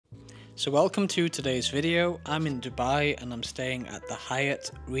So welcome to today's video. I'm in Dubai and I'm staying at the Hyatt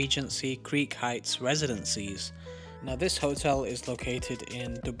Regency Creek Heights Residencies. Now this hotel is located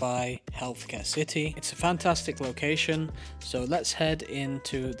in Dubai Healthcare City. It's a fantastic location, so let's head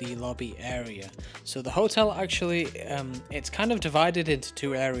into the lobby area. So the hotel actually, it's kind of divided into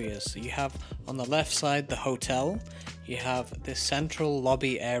two areas. So you have on the left side the hotel, you have this central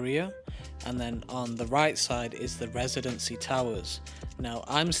lobby area, and then on the right side is the Residency Towers. Now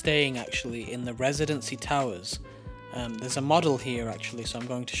I'm staying actually in the Residency Towers. There's a model here actually, so I'm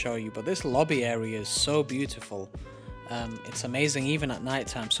going to show you, but this lobby area is so beautiful. It's amazing even at night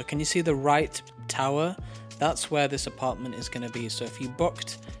time. So can you see the right tower? That's where this apartment is going to be. So if you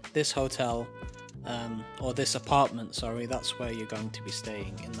booked this hotel or this apartment, sorry, that's where you're going to be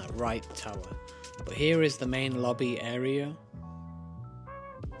staying, in that right tower. But here is the main lobby area.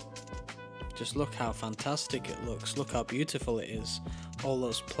 Just look how fantastic it looks, look how beautiful it is. All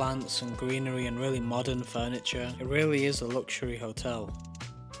those plants and greenery and really modern furniture. It really is a luxury hotel.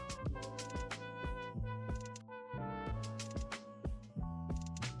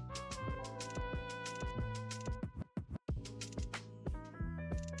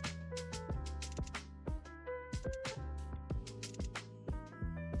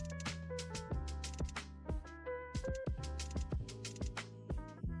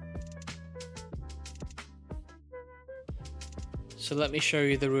 So let me show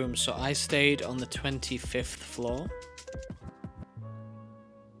you the room. So I stayed on the 25th floor.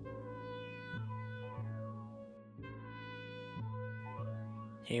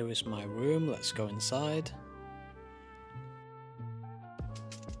 Here is my room, let's go inside.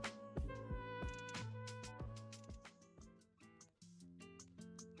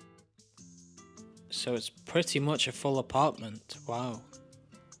 So it's pretty much a full apartment, wow.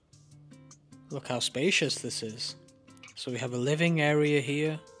 Look how spacious this is. So we have a living area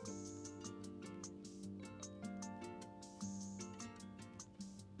here.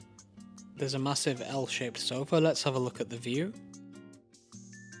 There's a massive L-shaped sofa. Let's have a look at the view.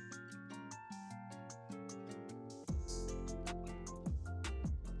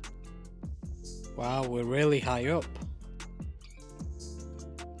 Wow, we're really high up.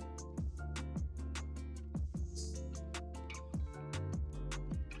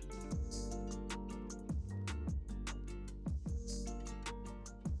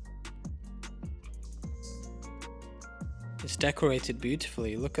 It's decorated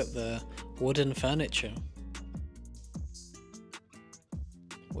beautifully. Look at the wooden furniture.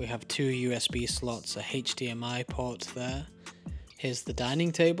 We have two USB slots, a HDMI port there. Here's the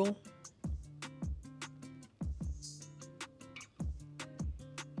dining table.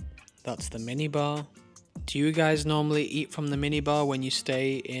 That's the minibar. Do you guys normally eat from the minibar when you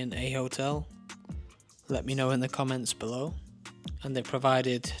stay in a hotel? Let me know in the comments below. And they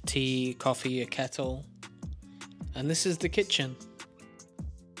provided tea, coffee, a kettle. And this is the kitchen.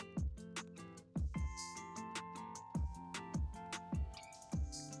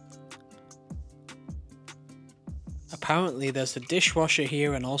 Apparently there's a dishwasher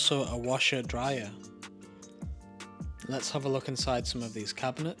here and also a washer dryer. Let's have a look inside some of these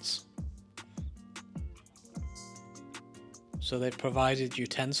cabinets. So they've provided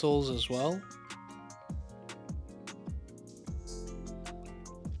utensils as well.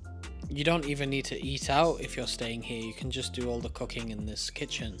 You don't even need to eat out if you're staying here, you can just do all the cooking in this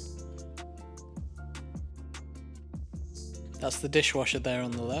kitchen. That's the dishwasher there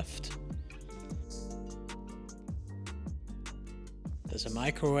on the left. There's a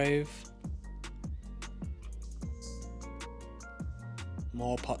microwave.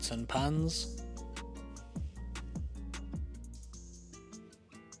 More pots and pans.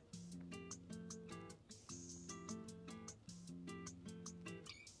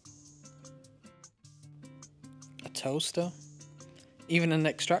 Toaster, even an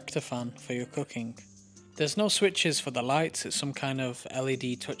extractor fan for your cooking. There's no switches for the lights, it's some kind of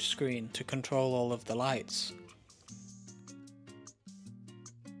LED touchscreen to control all of the lights.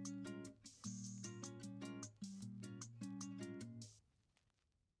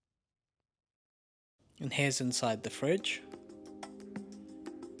 And here's inside the fridge.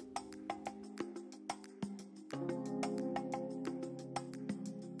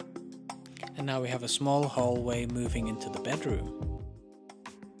 And now we have a small hallway moving into the bedroom.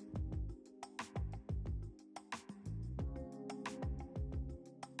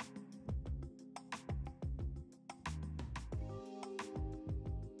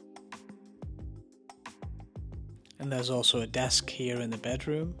 And there's also a desk here in the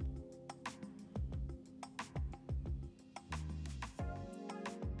bedroom.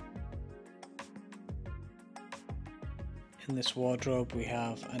 In this wardrobe we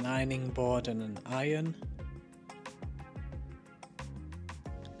have an ironing board and an iron.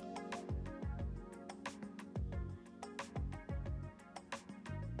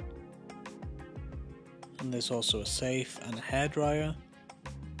 And there's also a safe and a hairdryer.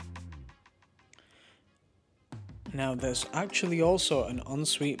 Now there's actually also an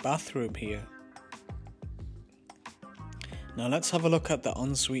ensuite bathroom here. Now let's have a look at the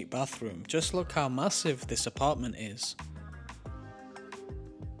ensuite bathroom. Just look how massive this apartment is.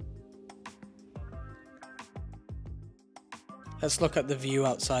 Let's look at the view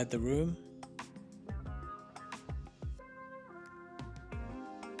outside the room.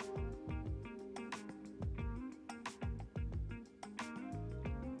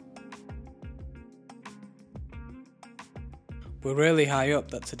 We're really high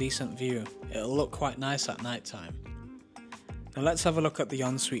up, that's a decent view. It'll look quite nice at night time. Now let's have a look at the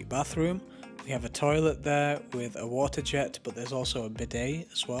ensuite bathroom. We have a toilet there with a water jet, but there's also a bidet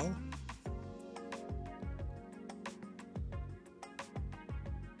as well.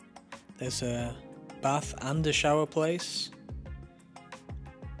 There's a bath and a shower place.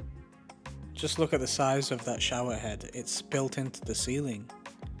 Just look at the size of that shower head, it's built into the ceiling.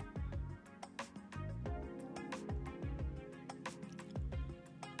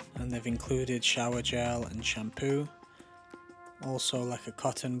 And they've included shower gel and shampoo. Also like a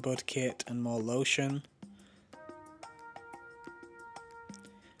cotton bud kit and more lotion.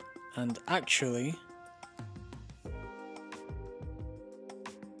 And actually,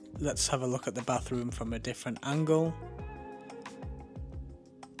 let's have a look at the bathroom from a different angle.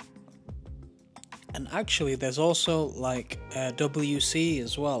 And actually there's also like a WC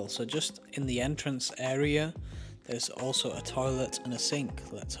as well, so just in the entrance area there's also a toilet and a sink.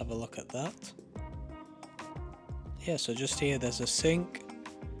 Let's have a look at that. Yeah, so just here there's a sink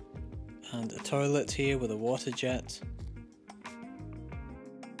and a toilet here with a water jet.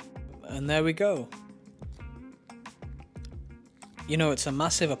 And there we go. You know, it's a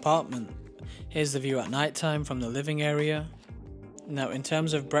massive apartment. Here's the view at night time from the living area. Now in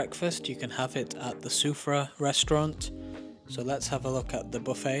terms of breakfast, you can have it at the Sufra restaurant. So let's have a look at the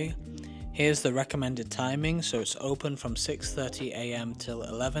buffet. Here's the recommended timing, so it's open from 6:30 AM till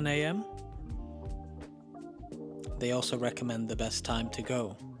 11 AM. They also recommend the best time to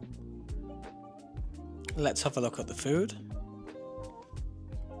go. Let's have a look at the food.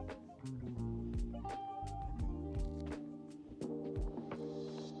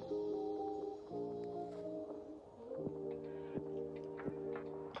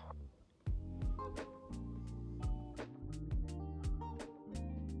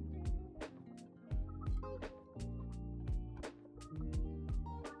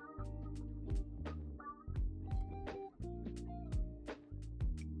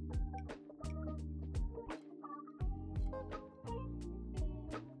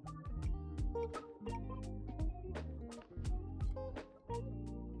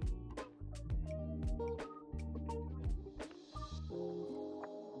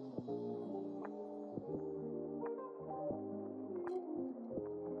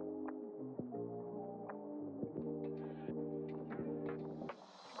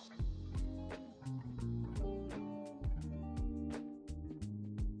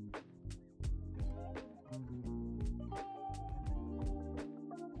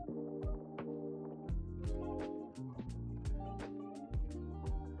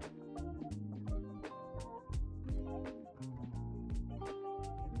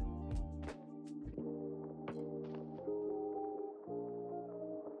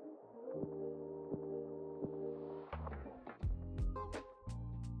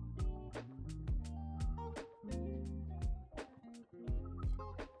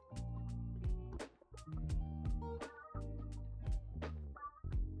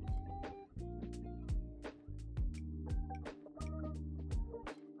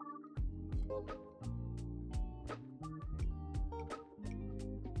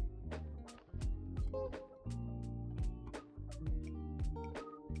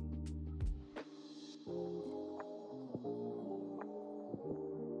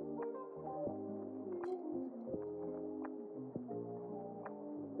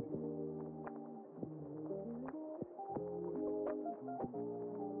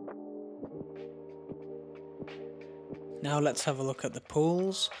 Now let's have a look at the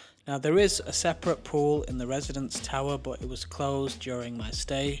pools. Now there is a separate pool in the residence tower, but it was closed during my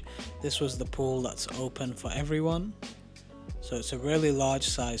stay. This was the pool that's open for everyone. So it's a really large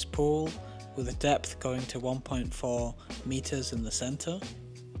size pool with a depth going to 1.4 meters in the center.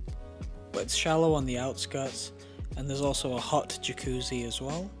 But it's shallow on the outskirts, and there's also a hot jacuzzi as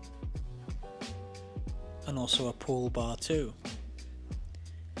well. and also a pool bar too.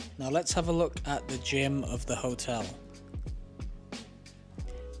 Now let's have a look at the gym of the hotel.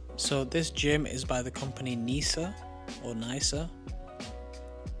 So this gym is by the company NISA or NISA.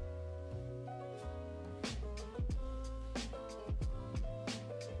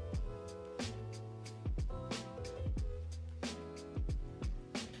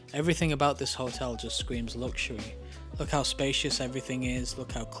 Everything about this hotel just screams luxury. Look how spacious everything is,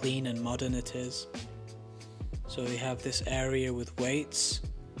 look how clean and modern it is. So we have this area with weights,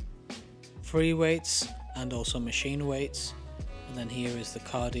 free weights and also machine weights. And then here is the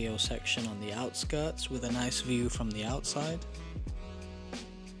cardio section on the outskirts with a nice view from the outside.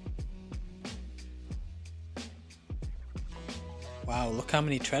 Wow, look how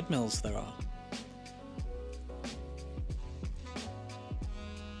many treadmills there are.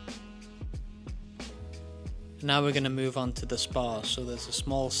 Now we're going to move on to the spa. So there's a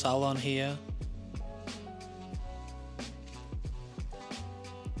small salon here.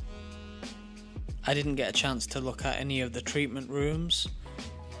 I didn't get a chance to look at any of the treatment rooms,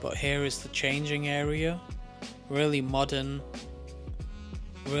 but here is the changing area. Really modern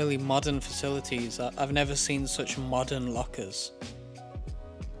facilities. I've never seen such modern lockers.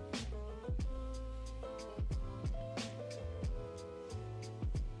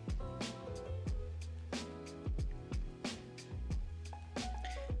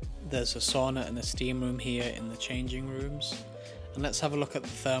 There's a sauna and a steam room here in the changing rooms. And let's have a look at the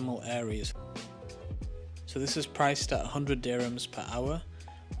thermal areas. So this is priced at 100 dirhams per hour.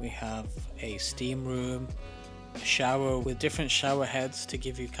 We have a steam room, a shower with different shower heads to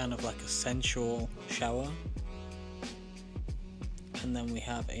give you kind of like a sensual shower. And then we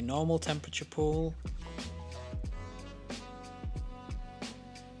have a normal temperature pool.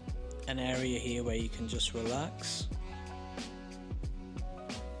 An area here where you can just relax.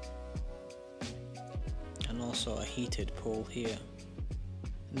 And also a heated pool here.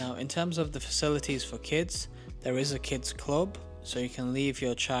 Now in terms of the facilities for kids, there is a kids club, so you can leave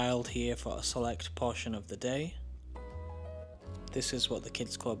your child here for a select portion of the day. This is what the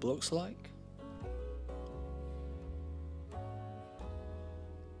kids club looks like.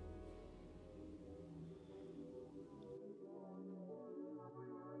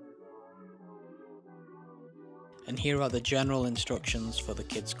 And here are the general instructions for the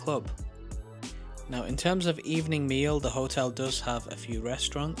kids club. Now in terms of evening meal, the hotel does have a few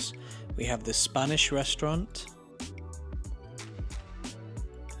restaurants. We have the Spanish restaurant.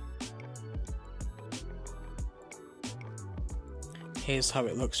 Here's how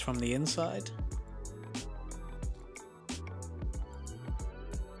it looks from the inside.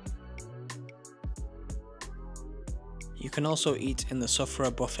 You can also eat in the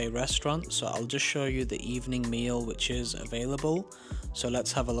Sufra buffet restaurant, so I'll just show you the evening meal which is available. So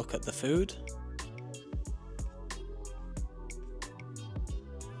let's have a look at the food.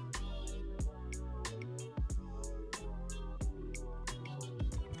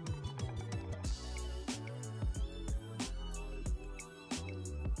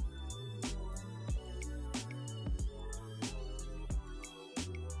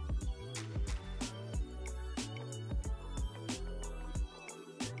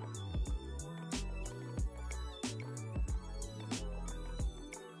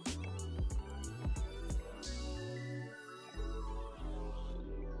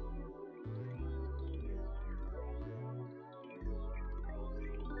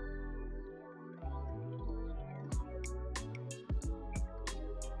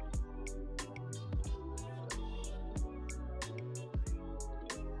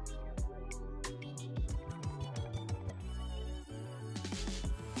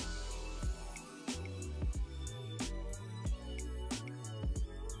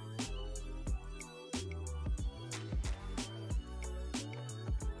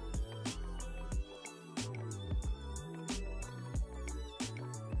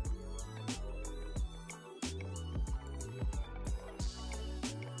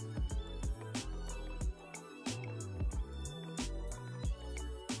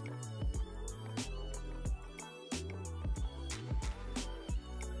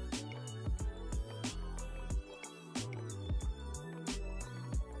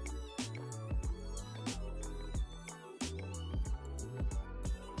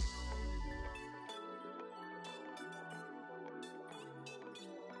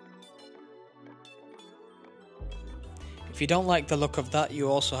 If you don't like the look of that, you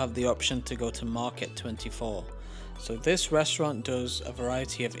also have the option to go to Market 24. So this restaurant does a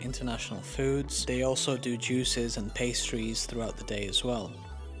variety of international foods. They also do juices and pastries throughout the day as well.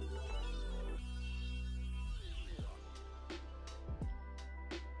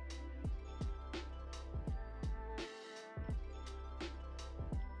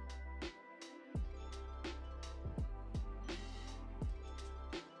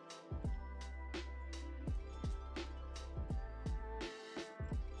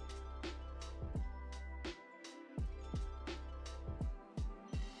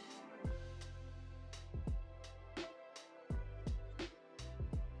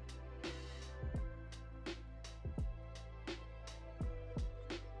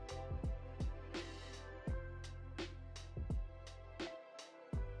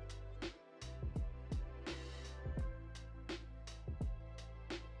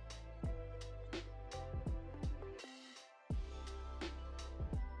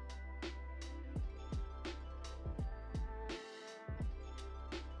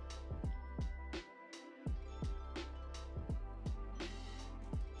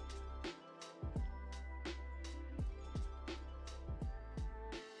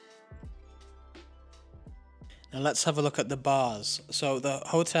 Now let's have a look at the bars. So the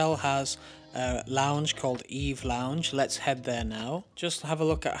hotel has a lounge called Eve Lounge. Let's head there now. Just have a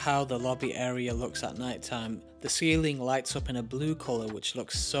look at how the lobby area looks at night time. The ceiling lights up in a blue color, which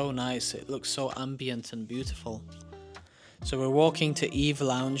looks so nice. It looks so ambient and beautiful. So we're walking to Eve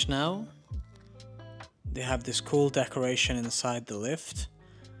Lounge now. They have this cool decoration inside the lift.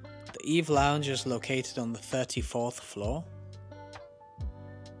 The Eve Lounge is located on the 34th floor.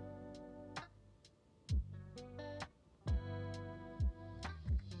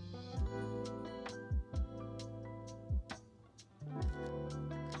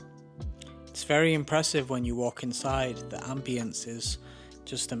 It's very impressive when you walk inside. The ambience is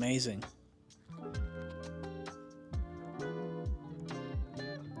just amazing.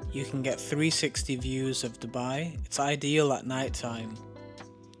 You can get 360 views of Dubai. It's ideal at night time.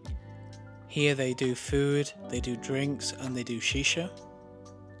 Here they do food, they do drinks, and they do shisha.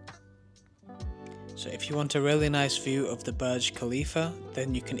 So if you want a really nice view of the Burj Khalifa,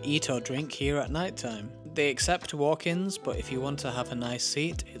 then you can eat or drink here at night time. They accept walk-ins, but if you want to have a nice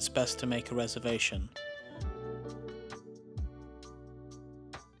seat, it's best to make a reservation.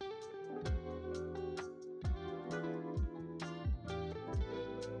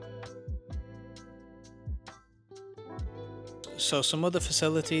 So some other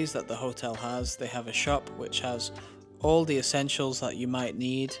facilities that the hotel has, they have a shop which has all the essentials that you might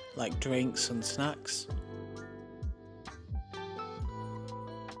need, like drinks and snacks.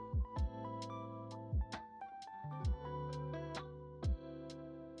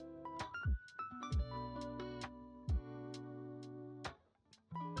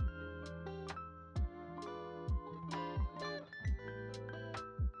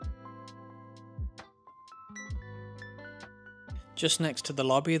 Just next to the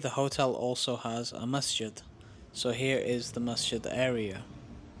lobby, the hotel also has a masjid. So here is the masjid area.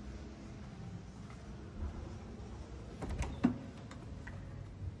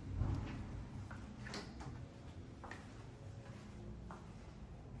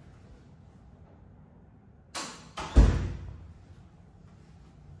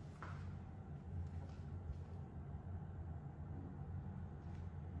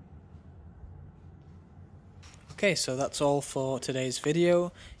 Okay, so that's all for today's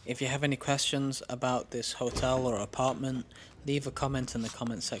video. If you have any questions about this hotel or apartment, leave a comment in the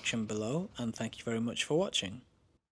comment section below, and thank you very much for watching.